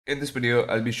In this video,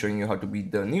 I'll be showing you how to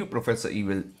beat the new Professor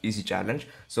Evil easy challenge.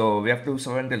 So we have to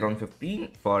survive until round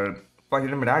 15 for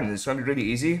Platinum Medallion. It's gonna be really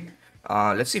easy.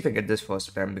 Let's see if I get this first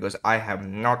attempt because I have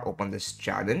not opened this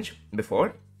challenge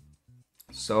before.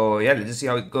 So yeah, let's just see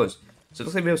how it goes. So it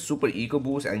looks like we have Super Eco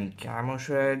Boost and Camo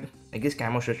Shred. I guess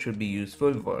Camo Shred should be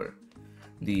useful for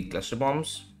the cluster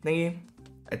bombs thingy.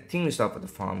 I think we start with the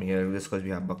farm here just because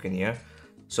we have Buccaneer.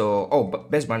 So, oh,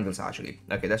 but best bundles actually.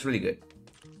 Okay, that's really good.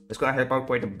 It's gonna help out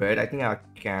quite a bit. I think I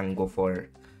can go for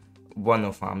one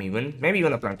of farm even. Maybe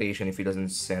even a plantation if he doesn't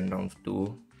send round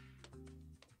 2.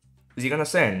 Is he gonna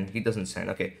send? He doesn't send.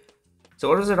 Okay. So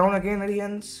what was the round again at the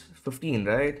end? 15,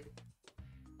 right?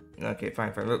 Okay,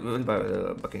 fine. We'll buy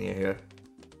the Buccaneer here.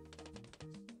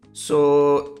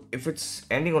 So if it's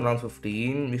ending on round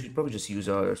 15, we should probably just use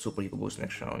our Super Eco Boost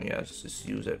next round. Yeah, just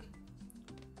use it.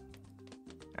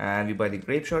 And we buy the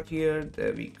Grape Shot here.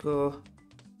 There we go.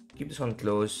 Keep this one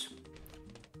close.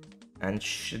 And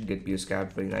should get Pierce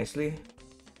Cab very nicely.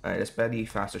 Alright, let's pair the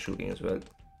faster shooting as well.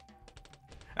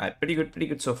 Alright, pretty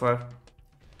good so far.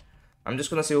 I'm just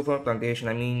gonna save for plantation.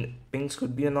 I mean, pings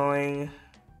could be annoying.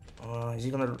 Is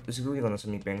he really gonna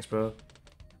send me pings, bro?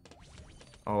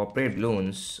 Oh, upgrade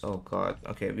Bloons. Oh god.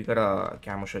 Okay, we gotta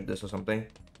camo shred this or something.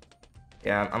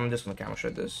 Yeah, I'm just gonna camo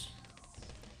shred this.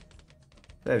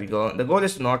 There we go. The goal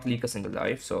is to not leak a single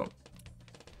life, so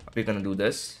we're gonna do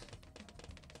this.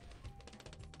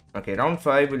 Okay, round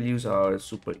 5 we'll use our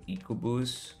Super Eco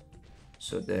Boost.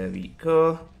 So there we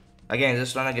go. Again,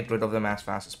 just trying to get rid of them as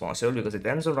fast as possible because it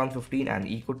ends on round 15 and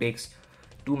Eco takes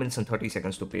 2 minutes and 30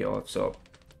 seconds to pay off. So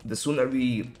the sooner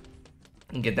we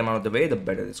get them out of the way, the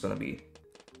better it's gonna be.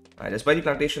 Alright, let's buy the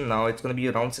plantation now. It's gonna be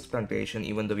a round 6 plantation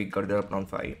even though we got it up round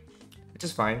 5. Which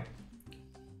is fine.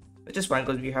 Which is fine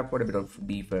because we have quite a bit of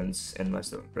defense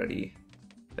invested already.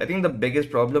 I think the biggest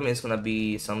problem is gonna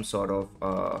be some sort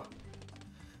of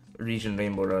region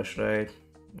Rainbow Rush, right?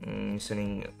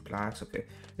 Sending plaques. Okay,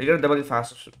 we got a double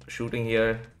fast shooting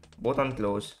here, both on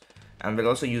close, and we'll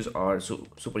also use our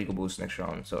Super Eco Boost next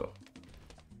round. So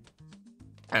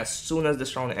as soon as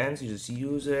this round ends, you just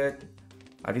use it.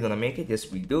 Are we gonna make it?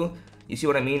 Yes, we do. You see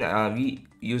what I mean? We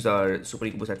used our Super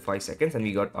Eco Boost at 5 seconds and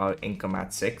we got our income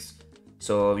at 6.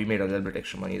 So we made a little bit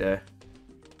extra money there.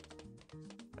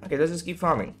 Okay, let's just keep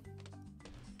farming.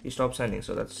 He stopped sending,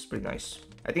 so that's pretty nice.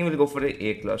 I think we'll go for the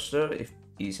A cluster if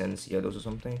he sends yellows or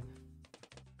something.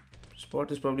 Spot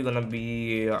is probably gonna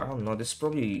be, I don't know, this is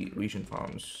probably region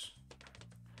farms.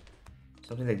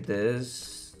 Something like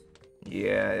this.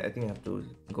 Yeah, I think I have to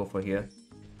go for here.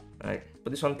 Alright, put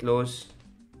this one close.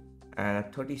 And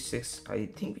at 36, I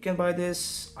think we can buy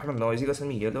this. I don't know, is he gonna send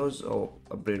me yellows or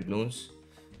upgrade Bloons?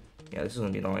 Yeah, this is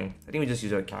gonna be annoying. I think we just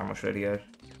use our camo shred here.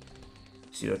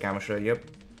 See our camo shred, yep.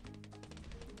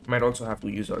 Might also have to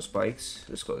use our spikes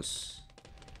just because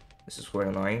this is quite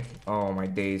annoying. Oh my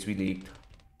days, we leaked.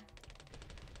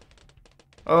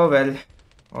 Oh well.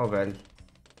 Oh well.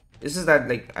 This is that,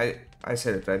 like, I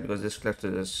said it right because this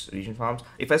cluster is region farms.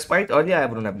 If I spiked earlier, I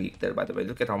wouldn't have leaked there, by the way.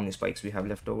 Look at how many spikes we have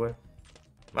left over.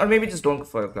 Or maybe just don't go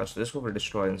for a cluster, just go for a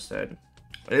destroy instead.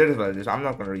 It is what it is. I'm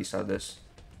not gonna restart this.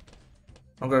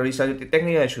 I'm gonna restart it.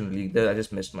 Technically I shouldn't leak there, I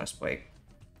just missed my spike.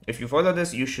 If you follow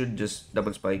this, you should just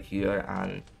double spike here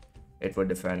and it will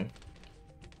defend.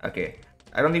 Okay,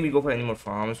 I don't think we go for any more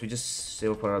farms. We just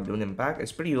save for our Bloon Impact.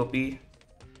 It's pretty OP.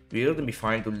 We're gonna be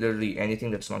fine to literally anything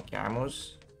that's not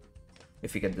camos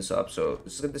if we get this up. So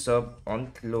let's get this up. On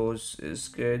close is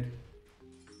good.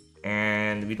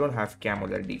 And we don't have camo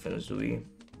led defense, do we?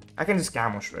 I can just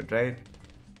camo shred, right?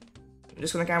 I'm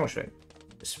just gonna camo shred.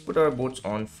 Let's put our boats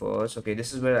on first. Okay,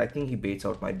 this is where I think he baits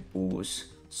out my boost.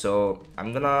 So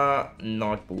I'm gonna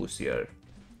not boost here.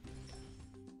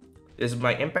 Is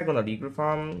my impact gonna regroup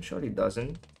farm? Sure it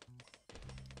doesn't.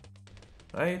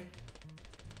 Right?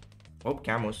 Oh,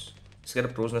 camos. Let's get a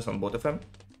proseness on both of them.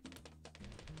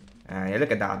 And yeah,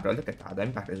 look at that, bro. Look at that. The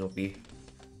impact is OP.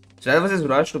 So that was his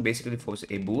rush to basically force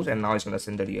a boost, and now he's gonna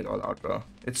send the real all out, bro.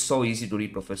 It's so easy to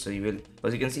read Professor Evil.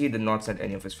 As you can see, he did not send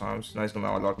any of his farms. Now he's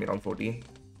gonna all out me around 14.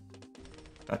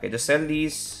 Okay, just sell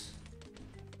these.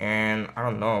 And I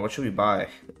don't know, what should we buy?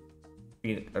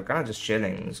 We're kind of just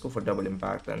chilling. Let's go for double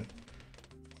impact then.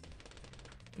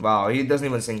 Wow, he doesn't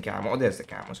even sing camo. Oh, there's the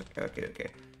camos. Okay.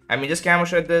 I mean, just camo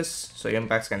shred this so your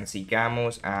impacts can see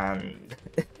camos, and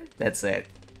that's it.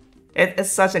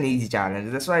 It's such an easy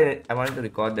challenge. That's why I wanted to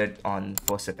record that on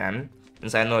first attempt,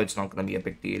 since I know it's not gonna be a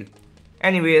big deal.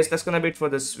 Anyways, that's gonna be it for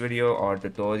this video or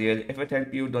tutorial. If it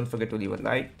helped you, don't forget to leave a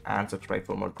like and subscribe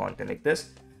for more content like this,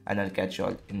 and I'll catch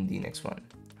y'all in the next one.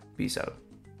 Peace out.